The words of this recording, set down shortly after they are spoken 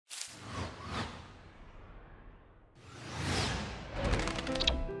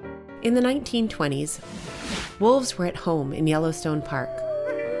In the 1920s, wolves were at home in Yellowstone Park.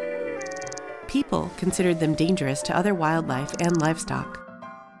 People considered them dangerous to other wildlife and livestock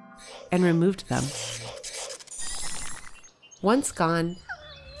and removed them. Once gone,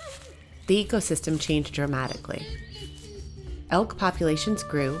 the ecosystem changed dramatically. Elk populations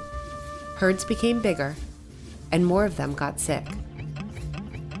grew, herds became bigger, and more of them got sick.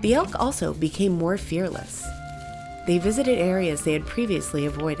 The elk also became more fearless. They visited areas they had previously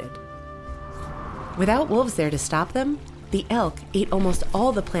avoided. Without wolves there to stop them, the elk ate almost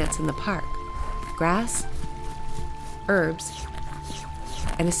all the plants in the park: grass, herbs,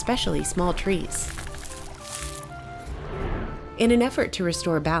 and especially small trees. In an effort to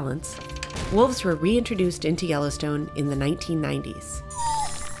restore balance, wolves were reintroduced into Yellowstone in the 1990s.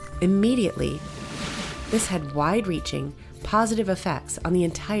 Immediately, this had wide-reaching, positive effects on the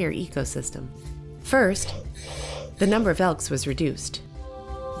entire ecosystem. First, the number of elks was reduced.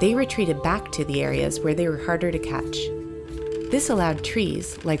 They retreated back to the areas where they were harder to catch. This allowed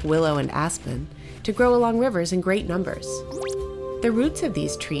trees, like willow and aspen, to grow along rivers in great numbers. The roots of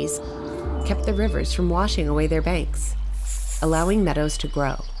these trees kept the rivers from washing away their banks, allowing meadows to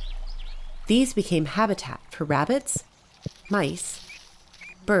grow. These became habitat for rabbits, mice,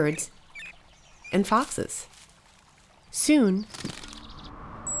 birds, and foxes. Soon,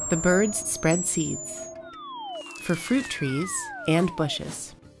 the birds spread seeds for fruit trees and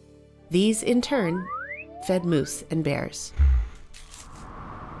bushes. These, in turn, fed moose and bears.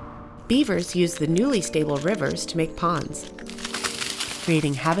 Beavers used the newly stable rivers to make ponds,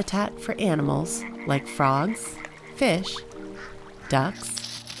 creating habitat for animals like frogs, fish,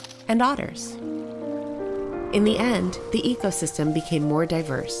 ducks, and otters. In the end, the ecosystem became more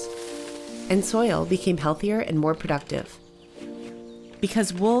diverse, and soil became healthier and more productive,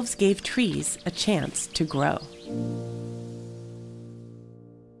 because wolves gave trees a chance to grow.